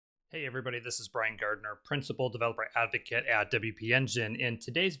Hey everybody, this is Brian Gardner, Principal Developer Advocate at WP Engine. In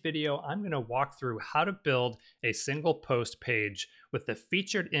today's video, I'm going to walk through how to build a single post page with the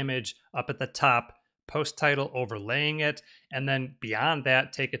featured image up at the top, post title overlaying it, and then beyond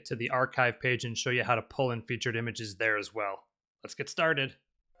that, take it to the archive page and show you how to pull in featured images there as well. Let's get started.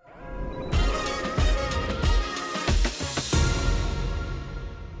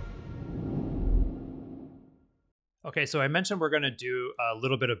 Okay, so I mentioned we're going to do a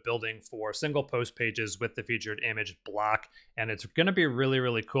little bit of building for single post pages with the featured image block, and it's going to be really,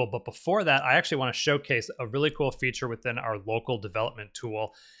 really cool. But before that, I actually want to showcase a really cool feature within our local development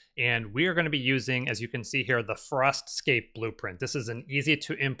tool. And we are going to be using, as you can see here, the Frostscape blueprint. This is an easy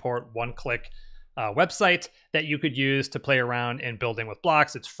to import one-click website that you could use to play around in building with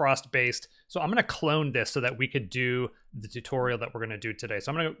blocks. It's Frost based. So I'm going to clone this so that we could do the tutorial that we're going to do today.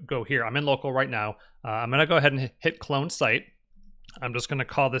 So I'm going to go here. I'm in local right now. I'm going to go ahead and hit clone site. I'm just going to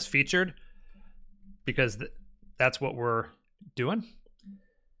call this featured because that's what we're doing.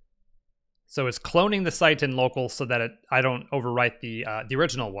 So it's cloning the site in local so that I don't overwrite the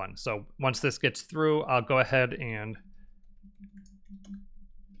original one. So once this gets through, I'll go ahead and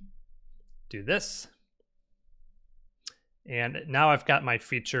do this. And now I've got my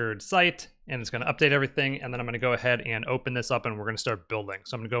featured site and it's going to update everything. And then I'm going to go ahead and open this up and we're going to start building.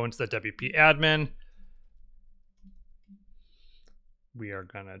 So I'm going to go into the WP admin. We are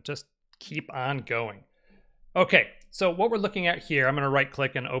going to just keep on going. Okay, so what we're looking at here, I'm going to right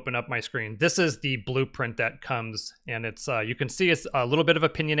click and open up my screen. This is the blueprint that comes, and it's you can see it's a little bit of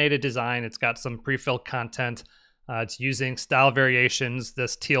opinionated design. It's got some pre-filled content. It's using style variations,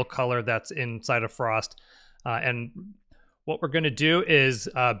 this teal color that's inside of Frost. And what we're going to do is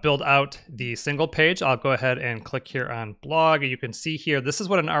build out the single page. I'll go ahead and click here on blog. You can see here, this is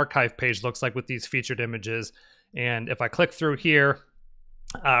what an archive page looks like with these featured images. And if I click through here,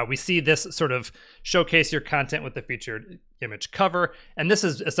 we see this sort of showcase your content with the featured image cover. And this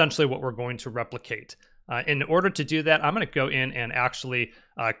is essentially what we're going to replicate. In order to do that, I'm going to go in and actually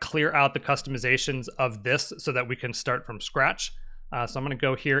clear out the customizations of this so that we can start from scratch. So I'm going to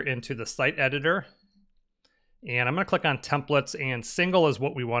go here into the site editor. And I'm going to click on templates, and single is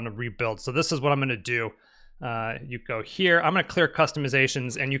what we want to rebuild. So this is what I'm going to do. You go here, I'm going to clear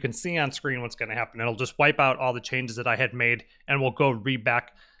customizations, and you can see on screen what's going to happen. It'll just wipe out all the changes that I had made, and we'll go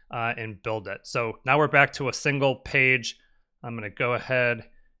back and build it. So now we're back to a single page. I'm going to go ahead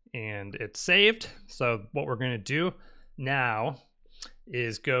and it's saved. So what we're going to do now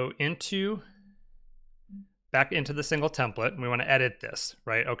is go back into the single template, and we want to edit this,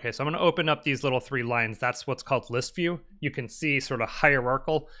 right? Okay, so I'm going to open up these little 3 lines. That's what's called list view. You can see sort of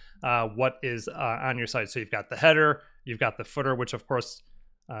hierarchical what is on your site. So you've got the header, you've got the footer, which of course,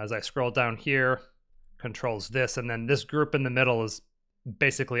 as I scroll down here, controls this. And then this group in the middle is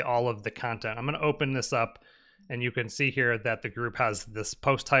basically all of the content. I'm going to open this up, and you can see here that the group has this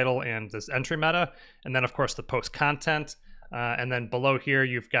post title and this entry meta, and then of course the post content. And then below here,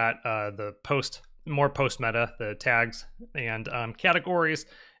 you've got the more post meta, the tags and categories.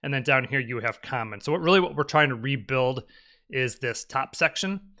 And then down here you have comments. So what we're trying to rebuild is this top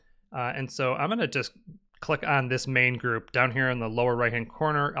section. And so I'm going to just click on this main group down here in the lower right hand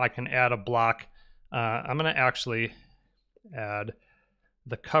corner. I can add a block. I'm going to actually add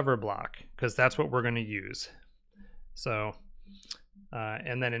the cover block because that's what we're going to use. So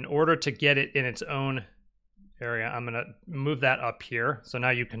and then in order to get it in its own area, I'm going to move that up here. So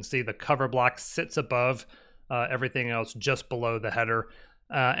now you can see the cover block sits above everything else, just below the header.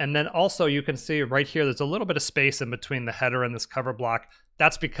 And then also you can see right here, there's a little bit of space in between the header and this cover block.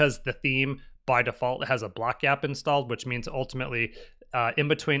 That's because the theme by default has a block gap installed, which means ultimately in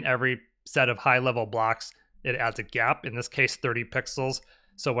between every set of high level blocks, it adds a gap, in this case 30 pixels.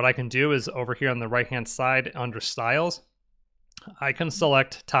 So what I can do is over here on the right hand side under styles, I can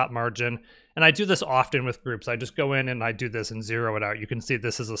select top margin. And I do this often with groups. I just go in and I do this and zero it out. You can see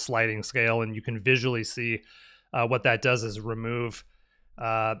this is a sliding scale, and you can visually see what that does is remove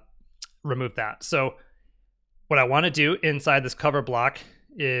that. So what I want to do inside this cover block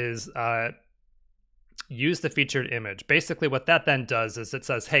is use the featured image. Basically what that then does is it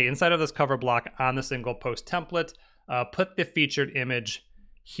says, hey, inside of this cover block on the single post template, put the featured image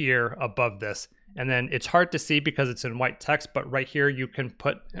here above this. And then it's hard to see because it's in white text, but right here you can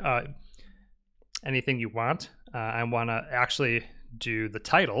put anything you want. I want to actually do the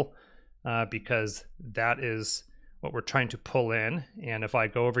title because that is what we're trying to pull in. And if I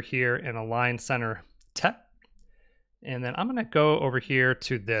go over here and align center text, and then I'm going to go over here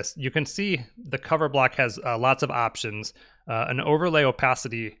to this, you can see the cover block has lots of options. An overlay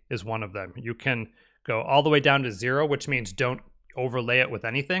opacity is one of them. You can go all the way down to 0, which means don't overlay it with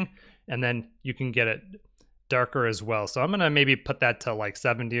anything, and then you can get it darker as well. So I'm gonna maybe put that to like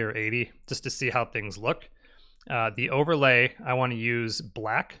 70 or 80 just to see how things look. The overlay, I want to use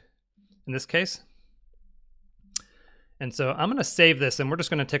black in this case. And so I'm gonna save this, and we're just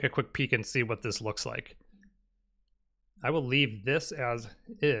gonna take a quick peek and see what this looks like. I will leave this as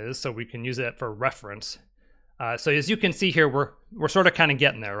is so we can use it for reference. So as you can see here, we're sort of kind of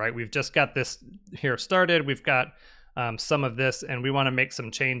getting there, right? We've just got this here started. We've got some of this, and we want to make some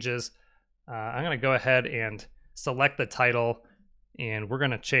changes. I'm going to go ahead and select the title, and we're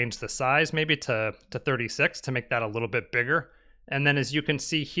going to change the size maybe to 36 to make that a little bit bigger. And then as you can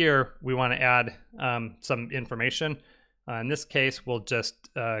see here, we want to add some information. In this case, we'll just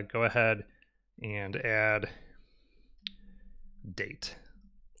go ahead and add date.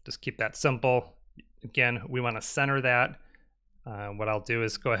 Just keep that simple. Again, we want to center that. What I'll do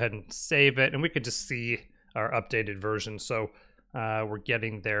is go ahead and save it, and we could just see our updated version. So we're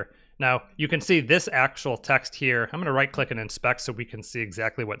getting there. Now you can see this actual text here. I'm going to right click and inspect so we can see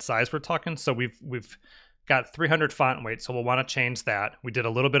exactly what size we're talking. So we've got 300 font weight, so we'll want to change that. We did a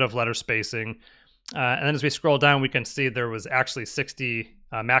little bit of letter spacing. And then as we scroll down, we can see there was actually 60,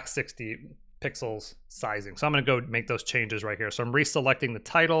 max 60 pixels sizing. So I'm going to go make those changes right here. So I'm reselecting the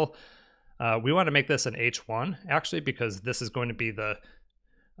title. We want to make this an H1 actually, because this is going to be the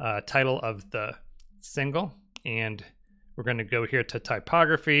title of the single. And we're going to go here to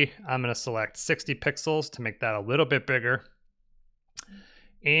typography. I'm going to select 60 pixels to make that a little bit bigger.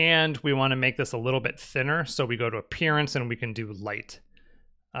 And we want to make this a little bit thinner. So we go to appearance and we can do light.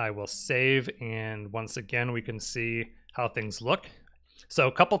 I will save, and once again, we can see how things look. So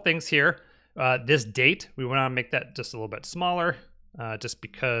a couple things here. This date, we want to make that just a little bit smaller, just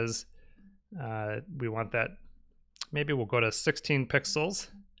because we want that. Maybe we'll go to 16 pixels.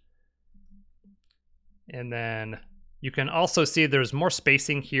 And then you can also see there's more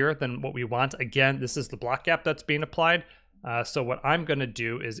spacing here than what we want. Again, this is the block gap that's being applied. So what I'm going to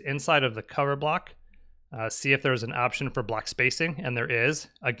do is inside of the cover block, see if there's an option for block spacing, and there is.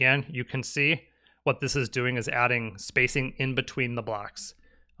 Again, you can see what this is doing is adding spacing in between the blocks.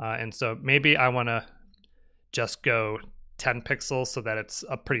 And so maybe I want to just go 10 pixels so that it's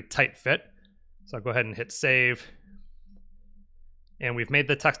a pretty tight fit. So I'll go ahead and hit save. And we've made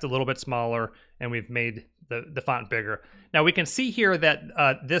the text a little bit smaller, and we've made the font bigger. Now we can see here that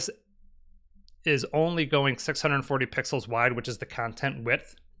this is only going 640 pixels wide, which is the content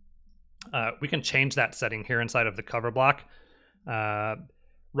width. We can change that setting here inside of the cover block.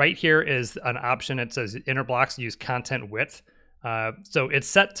 Right here is an option. It says inner blocks use content width. So it's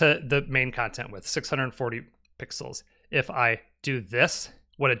set to the main content width, 640 pixels. If I do this,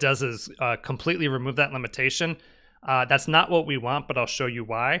 what it does is completely remove that limitation. That's not what we want, but I'll show you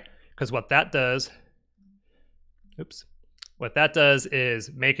why. Because what that does, what that does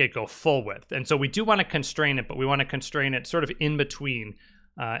is make it go full width. And so we do want to constrain it, but we want to constrain it sort of in between.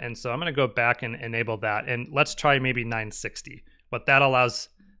 And so I'm going to go back and enable that. And let's try maybe 960. What that allows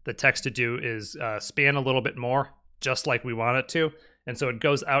the text to do is span a little bit more, just like we want it to. And so it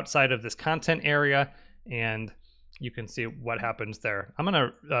goes outside of this content area, and you can see what happens there. I'm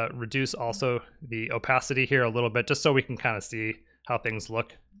going to reduce also the opacity here a little bit, just so we can kind of see how things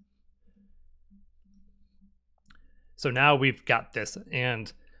look. So now we've got this.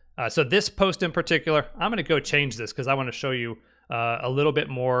 And so this post in particular, I'm going to go change this because I want to show you a little bit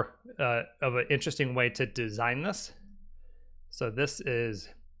more of an interesting way to design this. So this is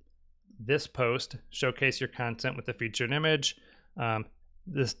this post, showcase your content with a featured image.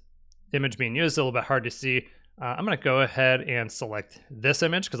 This image being used is a little bit hard to see. I'm going to go ahead and select this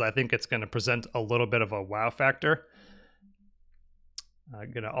image because I think it's going to present a little bit of a wow factor.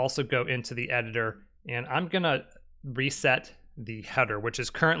 I'm going to also go into the editor, and I'm going to reset the header, which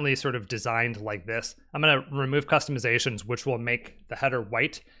is currently sort of designed like this. I'm going to remove customizations, which will make the header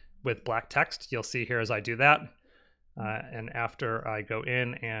white with black text. You'll see here as I do that. And after I go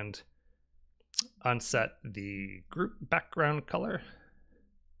in and unset the group background color,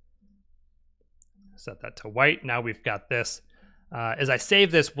 set that to white. Now we've got this. As I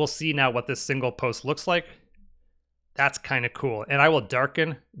save this, we'll see now what this single post looks like. That's kind of cool. And I will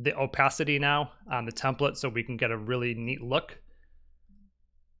darken the opacity now on the template so we can get a really neat look.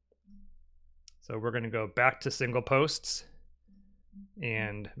 So we're going to go back to single posts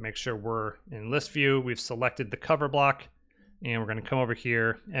and make sure we're in list view. We've selected the cover block, and we're going to come over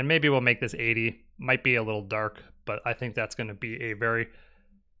here, and maybe we'll make this 80. Might be a little dark, but I think that's going to be a very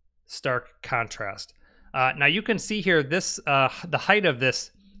stark contrast. Now you can see here this the height of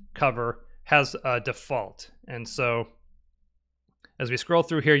this cover has a default, and so as we scroll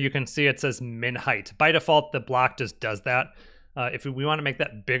through here, you can see it says min height. By default, the block just does that. If we want to make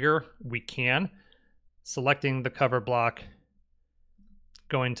that bigger, we can. Selecting the cover block,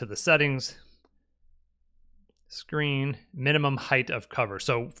 going to the settings, screen, minimum height of cover.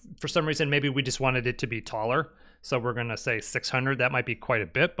 So for some reason, maybe we just wanted it to be taller. So we're going to say 600. That might be quite a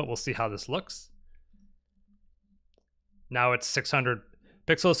bit, but we'll see how this looks. Now it's 600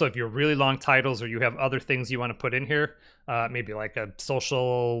 pixels. So if you have really long titles or you have other things you want to put in here, maybe like a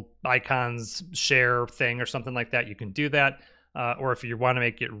social icons share thing or something like that, you can do that. Or if you want to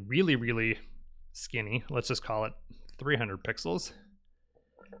make it really, really skinny, let's just call it 300 pixels.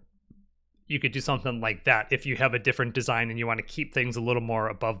 You could do something like that if you have a different design and you want to keep things a little more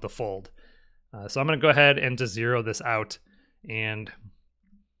above the fold. So I'm going to go ahead and just zero this out, and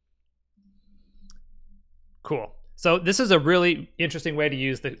cool. So this is a really interesting way to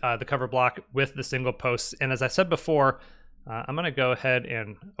use the cover block with the single posts. And as I said before, I'm going to go ahead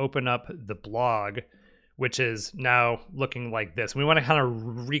and open up the blog, which is now looking like this. We want to kind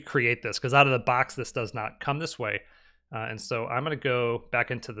of recreate this because out of the box, this does not come this way. And so I'm going to go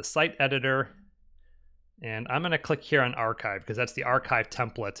back into the site editor, and I'm going to click here on archive because that's the archive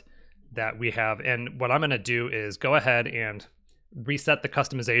template that we have. And what I'm going to do is go ahead and reset the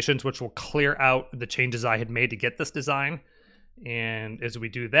customizations, which will clear out the changes I had made to get this design. And as we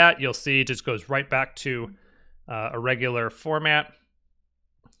do that, you'll see it just goes right back to a regular format.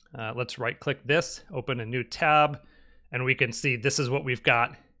 Let's right click this, open a new tab, and we can see this is what we've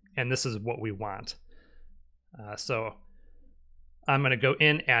got and this is what we want. So I'm going to go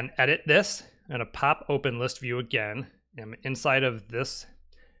in and edit this. I'm going to pop open list view again. I'm inside of this,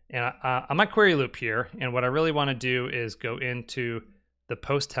 and I'm on query loop here. And what I really want to do is go into the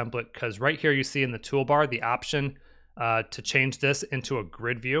post template, because right here you see in the toolbar the option to change this into a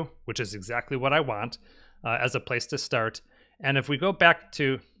grid view, which is exactly what I want as a place to start. And if we go back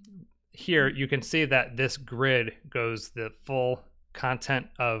to here, you can see that this grid goes the full content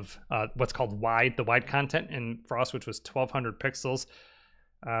of what's called wide, the wide content in Frost, which was 1200 pixels.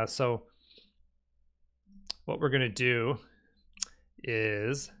 So what we're going to do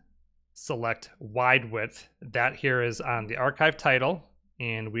is select wide width. That here is on the archive title,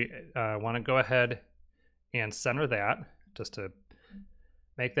 and we want to go ahead and center that just to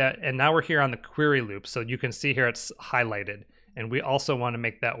make that. And now we're here on the query loop, so you can see here it's highlighted, and we also want to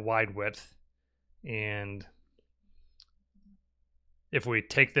make that wide width. And if we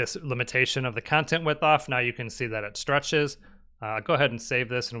take this limitation of the content width off, now you can see that it stretches. Go ahead and save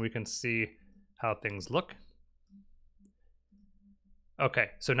this, and we can see how things look. Okay,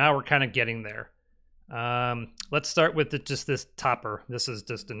 so now we're kind of getting there. Let's start with just this topper. This is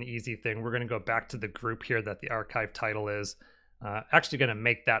just an easy thing. We're going to go back to the group here that the archive title is. Actually going to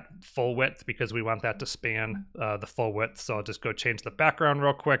make that full width because we want that to span the full width. So I'll just go change the background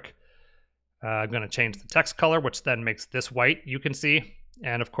real quick. I'm going to change the text color, which then makes this white, you can see.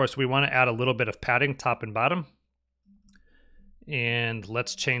 And of course, we want to add a little bit of padding top and bottom. And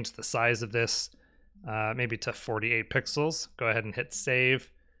let's change the size of this maybe to 48 pixels. Go ahead and hit save,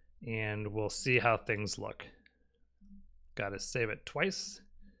 and we'll see how things look. Got to save it twice.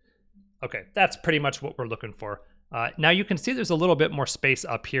 Okay, that's pretty much what we're looking for. Now you can see there's a little bit more space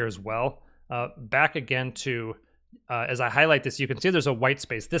up here as well. Back again to, as I highlight this, you can see there's a white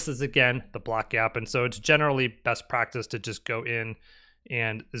space. This is, again, the block gap, and so it's generally best practice to just go in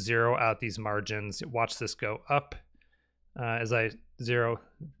and zero out these margins. Watch this go up as I zero.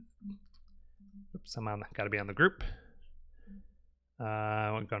 Oops, I'm got to be on the group.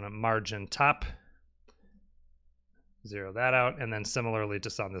 I'm going to margin top, zero that out, and then similarly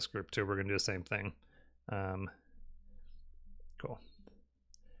just on this group too, we're going to do the same thing. Cool.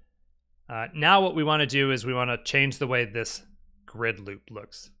 Now what we want to do is we want to change the way this grid loop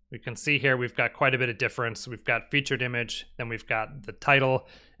looks. We can see here we've got quite a bit of difference. We've got featured image, then we've got the title,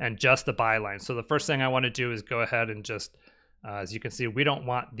 and just the byline. So the first thing I want to do is go ahead and just, as you can see, we don't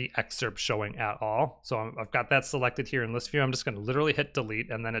want the excerpt showing at all. So I've got that selected here in list view. I'm just going to literally hit delete,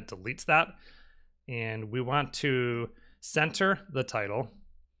 and then it deletes that. And we want to center the title.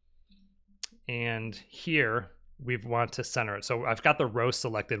 And here we want to center it. So I've got the row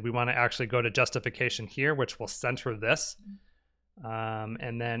selected. We want to actually go to justification here, which will center this.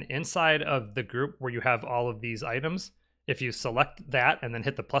 And then inside of the group where you have all of these items, if you select that and then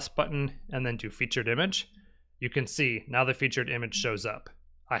hit the plus button and then do featured image, you can see now the featured image shows up.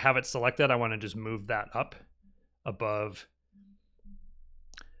 I have it selected. I want to just move that up above.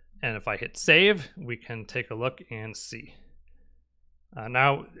 And if I hit save, we can take a look and see.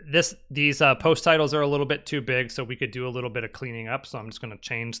 Now these post titles are a little bit too big, so we could do a little bit of cleaning up. So I'm just going to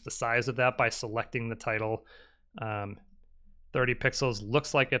change the size of that by selecting the title. 30 pixels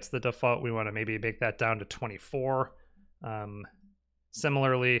looks like it's the default. We want to maybe make that down to 24.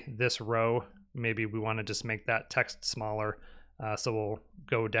 Similarly, this row, maybe we want to just make that text smaller. So we'll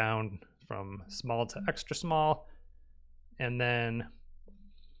go down from small to extra small. And then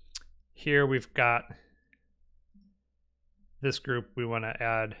here we've got this group we want to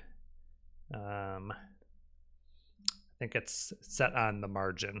add. I think it's set on the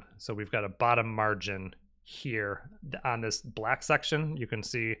margin. So we've got a bottom margin here on this black section. You can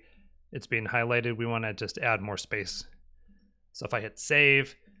see it's being highlighted. We want to just add more space. So if I hit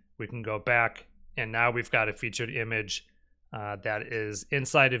save, we can go back, and now we've got a featured image that is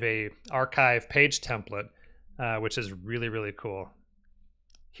inside of a archive page template, which is really, really cool.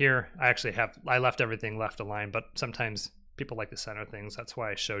 Here, I left everything left aligned, but sometimes people like to center things. That's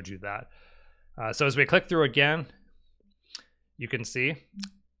why I showed you that. So as we click through again, you can see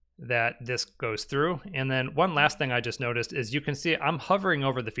that this goes through. And then one last thing I just noticed is you can see I'm hovering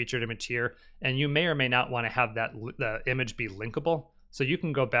over the featured image here, and you may or may not want to have the image be linkable. So you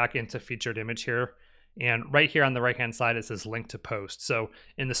can go back into featured image here, and right here on the right hand side it says link to post. So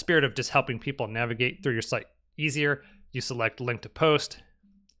in the spirit of just helping people navigate through your site easier, you select link to post.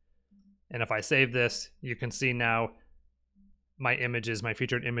 And if I save this, you can see now my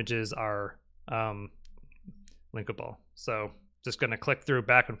featured images are linkable. So just going to click through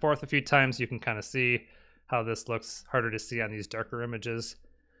back and forth a few times. You can kind of see how this looks harder to see on these darker images.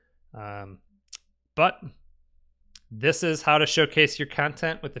 But this is how to showcase your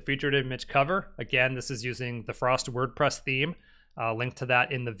content with the featured image cover. Again, this is using the Frost WordPress theme. I'll link to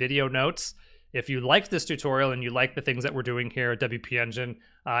that in the video notes. If you like this tutorial and you like the things that we're doing here at WP Engine,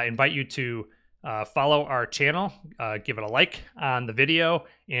 I invite you to follow our channel, give it a like on the video,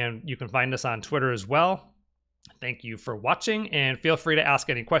 and you can find us on Twitter as well. Thank you for watching, and feel free to ask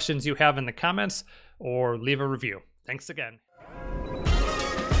any questions you have in the comments or leave a review. Thanks again.